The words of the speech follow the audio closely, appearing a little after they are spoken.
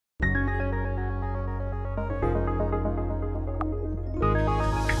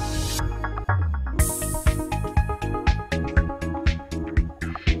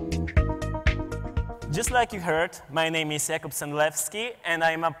Just like you heard, my name is Jakub Sandlewski, and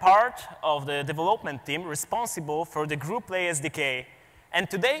I'm a part of the development team responsible for the Group Play SDK. And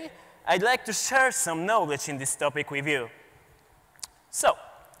today, I'd like to share some knowledge in this topic with you. So,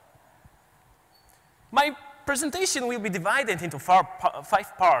 my presentation will be divided into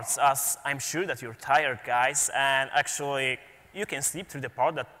 5 parts, as I'm sure that you're tired, guys, and actually, you can sleep through the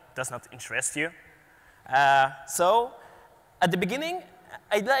part that does not interest you. So, at the beginning,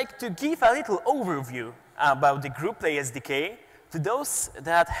 I'd like to give a little overview about the Group Play SDK to those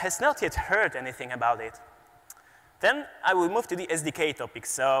that has not yet heard anything about it. Then I will move to the SDK topic.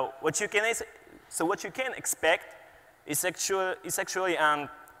 So what you can expect is actually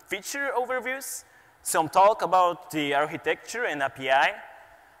feature overviews, some talk about the architecture and API,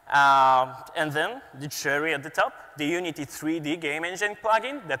 and then the cherry at the top, the Unity 3D game engine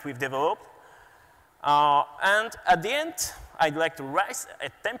plugin that we've developed. And at the end, I'd like to rise a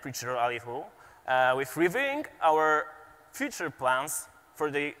temperature a little with reviewing our future plans for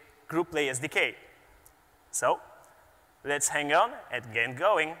the Group Play SDK. So let's hang on and get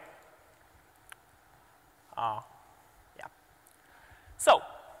going. So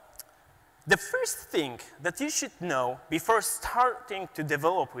the first thing that you should know before starting to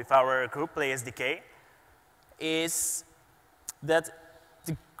develop with our Group Play SDK is that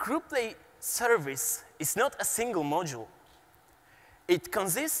the Group Play service is not a single module. It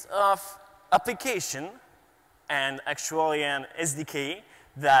consists of application and actually an SDK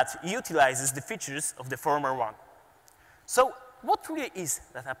that utilizes the features of the former one. So what really is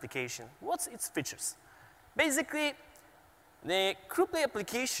that application? What's its features? Basically, the Group Play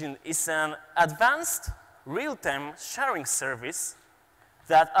application is an advanced real-time sharing service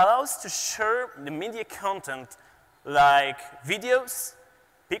that allows to share the media content like videos,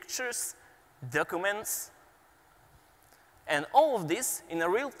 pictures, documents, and all of this in a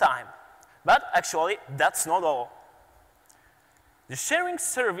real time. But actually, that's not all. The sharing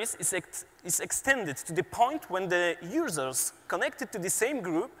service is extended to the point when the users connected to the same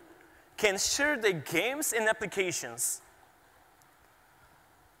group can share their games and applications.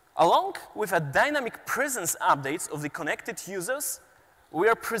 Along with a dynamic presence updates of the connected users, we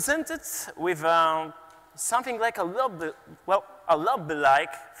are presented with something like a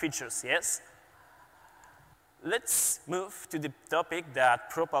lobby-like features, yes? Let's move to the topic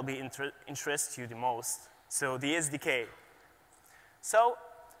that probably interests you the most, so the SDK. So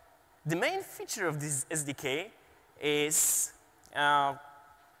the main feature of this SDK is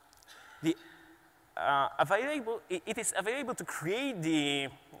it is available to create the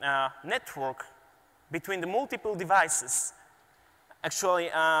network between the multiple devices.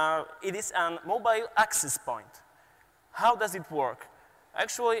 Actually, it is a mobile access point. How does it work?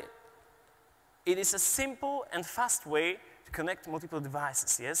 Actually, it is a simple and fast way to connect multiple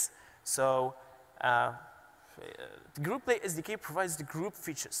devices, yes? So the Group Play SDK provides the group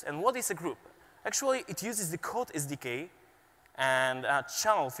features. And what is a group? Actually, it uses the code SDK and a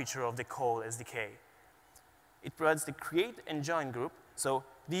channel feature of the code SDK. It provides the create and join group. So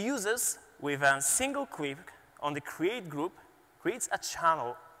the users, with a single click on the create group, creates a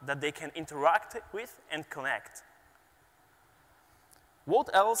channel that they can interact with and connect. What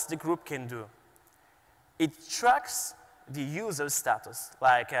else the group can do? It tracks the user status,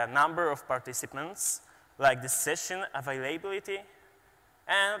 like a number of participants, like the session availability,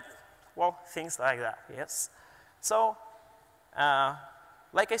 and, well, things like that, yes? So,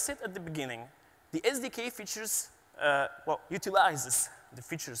 like I said at the beginning, the SDK features, utilizes the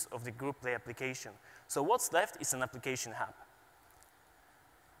features of the Group Play application. So what's left is an application hub.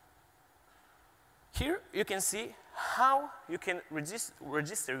 Here you can see how you can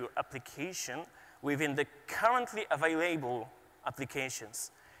register your application within the currently available applications.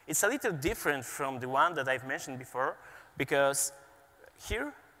 It's a little different from the one that I've mentioned before, because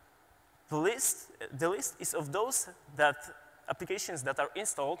here the list is of those applications that are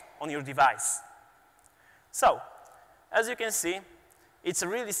installed on your device. So, as you can see, it's a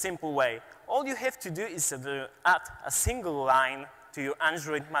really simple way. All you have to do is to add a single line to your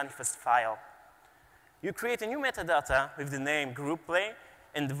Android manifest file. You create a new metadata with the name Group Play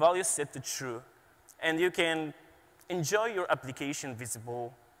and the value set to true. And you can enjoy your application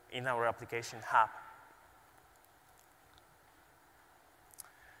visible in our application hub.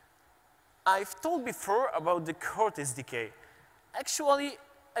 I've told before about the Core SDK. Actually,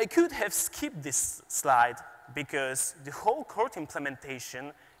 I could have skipped this slide because the whole Core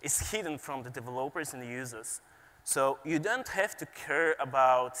implementation is hidden from the developers and the users. So you don't have to care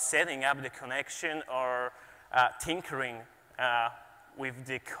about setting up the connection or tinkering with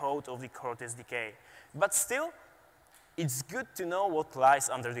the code of the Core SDK. But still, it's good to know what lies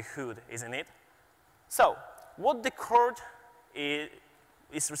under the hood, isn't it? So, what the code is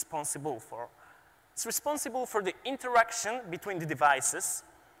responsible for? It's responsible for the interaction between the devices.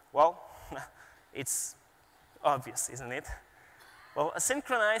 Well, it's obvious, isn't it? Well,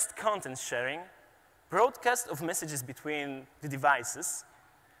 asynchronized content sharing, broadcast of messages between the devices,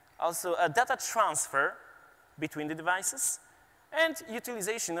 also a data transfer between the devices, and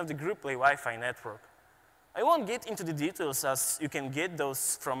utilization of the group play Wi-Fi network. I won't get into the details, as you can get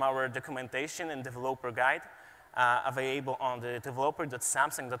those from our documentation and developer guide available on the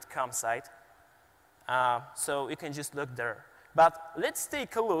developer.samsung.com site. So you can just look there. But let's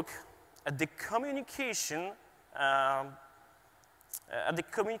take a look at the communication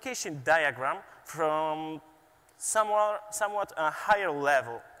diagram from somewhat a higher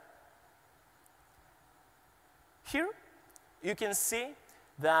level. Here, you can see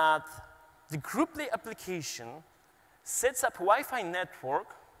that the group play application sets up Wi-Fi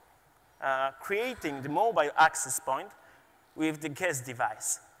network, creating the mobile access point with the guest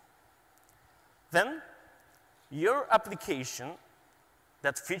device. Then, your application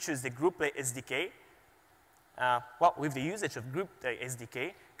that features the group play SDK, well, with the usage of group play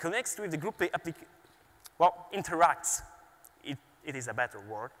SDK, connects with the group play application, well, interacts, it is a better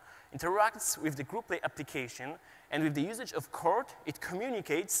word, interacts with the group play application, and with the usage of code, it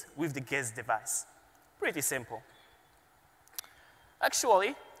communicates with the guest device. Pretty simple.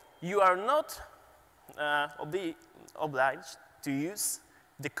 Actually, you are not obliged to use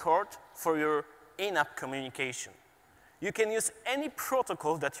the code for your in-app communication. You can use any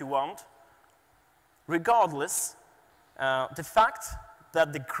protocol that you want, regardless the fact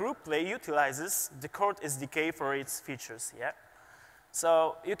that the group play utilizes the code SDK for its features. Yeah?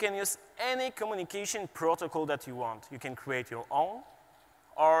 So you can use any communication protocol that you want. You can create your own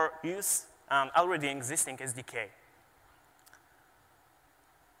or use an already existing SDK.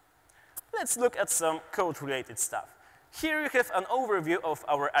 Let's look at some code-related stuff. Here you have an overview of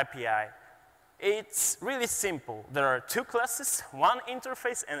our API. It's really simple. There are 2 classes, 1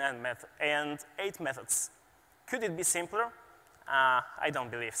 interface, and 8 methods. Could it be simpler? I don't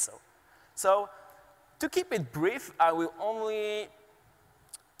believe so. So to keep it brief, I will only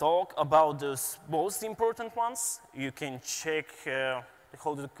talk about those most important ones. You can check the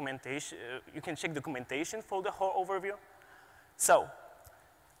whole documentation. You can check documentation for the whole overview. So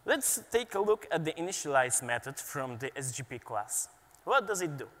let's take a look at the initialize method from the SGP class. What does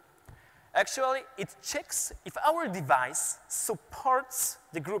it do? Actually, it checks if our device supports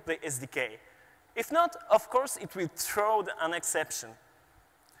the group play SDK. If not, of course, it will throw an exception.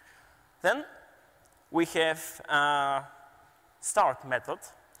 Then we have a start method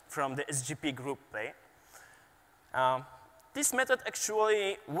from the SGP group play. This method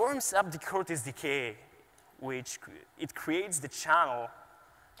actually warms up the code SDK, which it creates the channel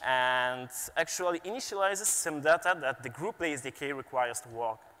and actually initializes some data that the group play SDK requires to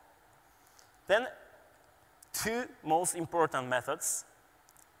work. Then 2 most important methods.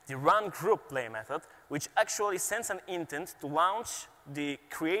 The run group play method, which actually sends an intent to launch the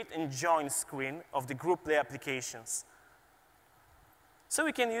create and join screen of the group play applications. So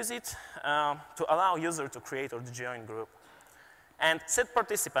we can use it to allow user to create or to join group. And set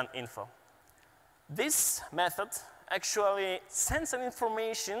participant info. This method actually sends an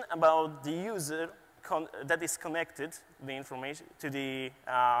information about the user that is connected the information to the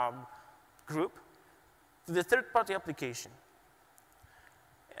group to the third-party application.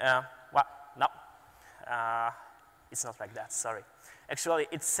 Well, no, it's not like that, sorry. Actually,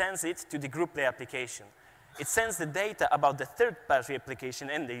 it sends it to the group play application. It sends the data about the third-party application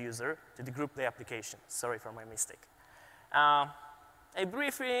and the user to the group play application. Sorry for my mistake. I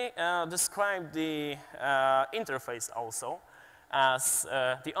briefly described the interface also, as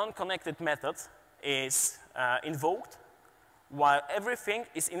the unconnected method is invoked while everything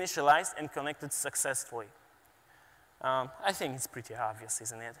is initialized and connected successfully. I think it's pretty obvious,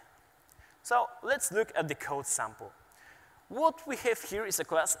 isn't it? So let's look at the code sample. What we have here is a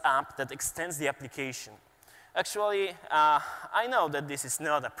class app that extends the application. Actually, I know that this is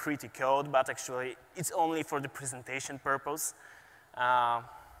not a pretty code, but actually it's only for the presentation purpose. What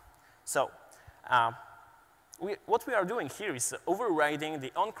we are doing here is overriding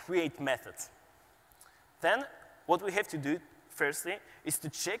the onCreate method. Then what we have to do firstly is to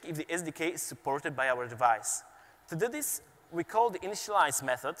check if the SDK is supported by our device. To do this, we call the initialize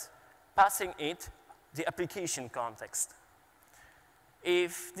method, passing it the application context.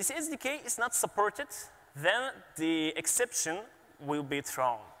 If this SDK is not supported, then the exception will be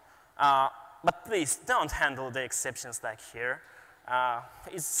thrown. But please don't handle the exceptions like here.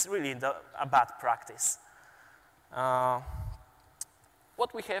 It's really a bad practice.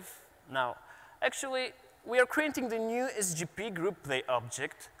 What we have now, Actually, we are creating the new SGP group play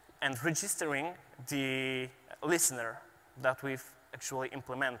object and registering the listener that we've actually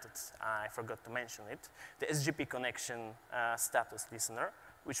implemented. I forgot to mention it. The SGP connection status listener,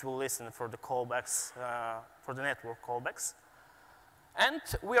 which will listen for the callbacks, for the network callbacks. And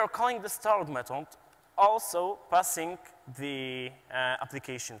we are calling the start method, also passing the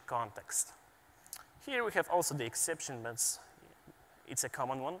application context. Here we have also the exception, but it's a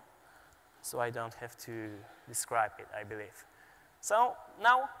common one, so I don't have to describe it, I believe. So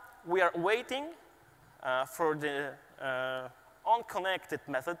now we are waiting for the unconnected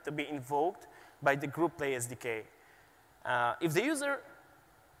method to be invoked by the group play SDK. If the user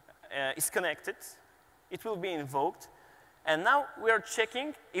is connected, it will be invoked. And now we are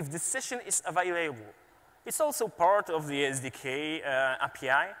checking if the session is available. It's also part of the SDK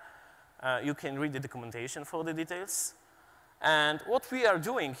API. You can read the documentation for the details. And what we are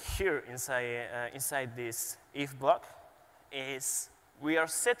doing here inside this if block is we are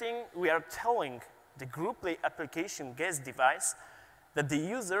telling the group play application guest device that the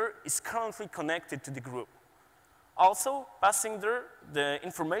user is currently connected to the group. Also passing the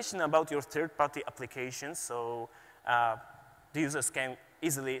information about your third-party application, so the users can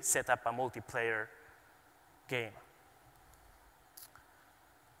easily set up a multiplayer game.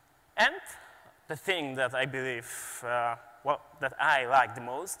 And the thing that I believe, that I like the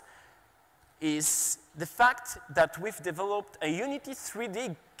most is the fact that we've developed a Unity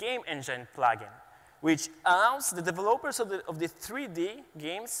 3D game engine plugin, which allows the developers of the 3D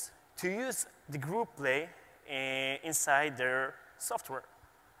games to use the group play inside their software.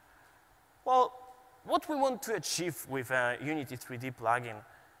 Well, what we want to achieve with a Unity 3D plugin,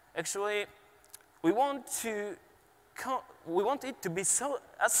 actually, we want it to be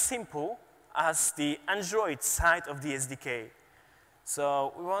as simple as the Android side of the SDK.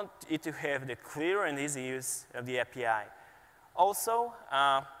 So we want it to have the clear and easy use of the API. Also,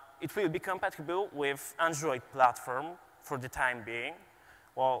 it will be compatible with Android platform for the time being.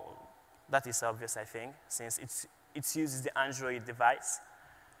 Well, that is obvious, I think, since it uses the Android device.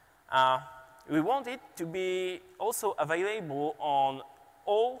 We want it to be also available on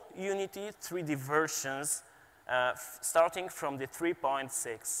all Unity 3D versions starting from the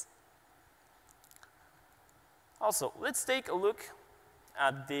 3.6. Also, let's take a look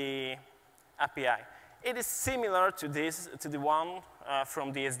at the API. It is similar to the one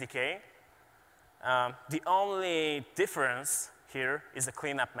from the SDK. The only difference here is the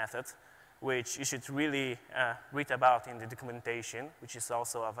cleanup method, which you should really read about in the documentation, which is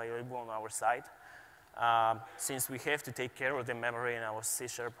also available on our site, since we have to take care of the memory in our C#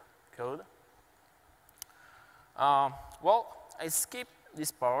 code. Well, I skip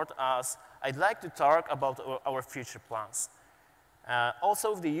this part as I'd like to talk about our future plans.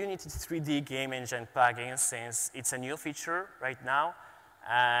 Also, the Unity 3D game engine plugin, since it's a new feature right now,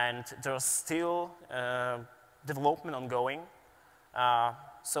 and there's still development ongoing.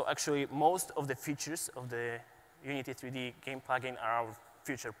 So actually, most of the features of the Unity 3D game plugin are our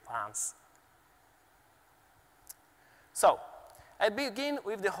future plans. So, I begin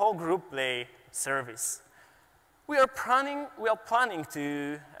with the whole group play service. We are planning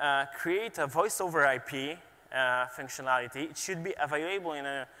to create a voice over IP functionality. It should be available in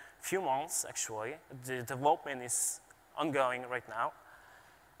a few months, actually. The development is ongoing right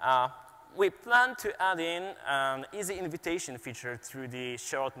now. We plan to add in an easy invitation feature through the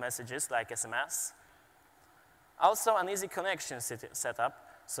short messages like SMS. Also, an easy connection setup.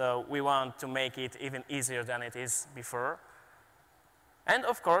 So we want to make it even easier than it is before. And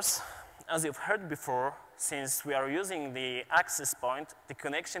of course, as you've heard before, since we are using the access point, the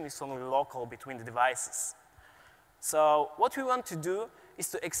connection is only local between the devices. So what we want to do is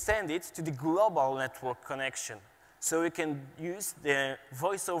to extend it to the global network connection. So we can use the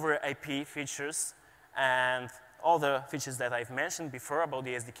voice over IP features and all the features that I've mentioned before about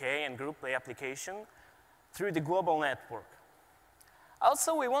the SDK and group play application through the global network.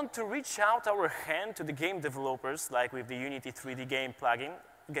 Also, we want to reach out our hand to the game developers, like with the Unity 3D game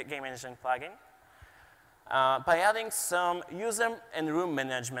engine plugin, by adding some user and room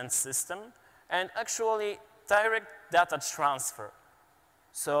management system and actually direct data transfer.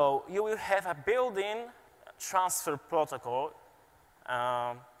 So you will have a built-in transfer protocol,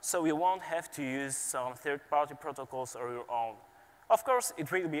 so you won't have to use some third-party protocols or your own. Of course,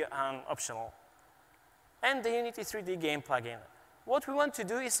 it will be optional. And the Unity 3D game plugin. What we want to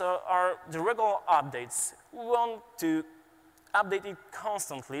do is the regular updates. We want to update it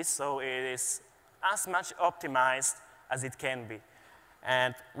constantly, so it is as much optimized as it can be.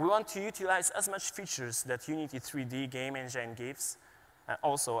 And we want to utilize as much features that Unity 3D game engine gives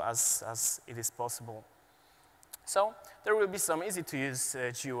also as it is possible. So there will be some easy-to-use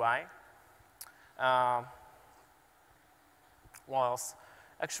GUI. What else?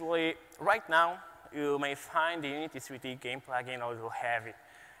 Actually, right now, you may find the Unity 3D game plugin a little heavy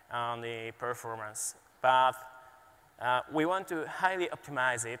on the performance. But we want to highly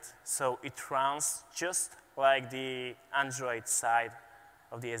optimize it so it runs just like the Android side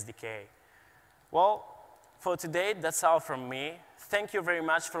of the SDK. Well, for today, that's all from me. Thank you very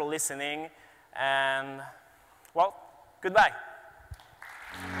much for listening, and, well, goodbye.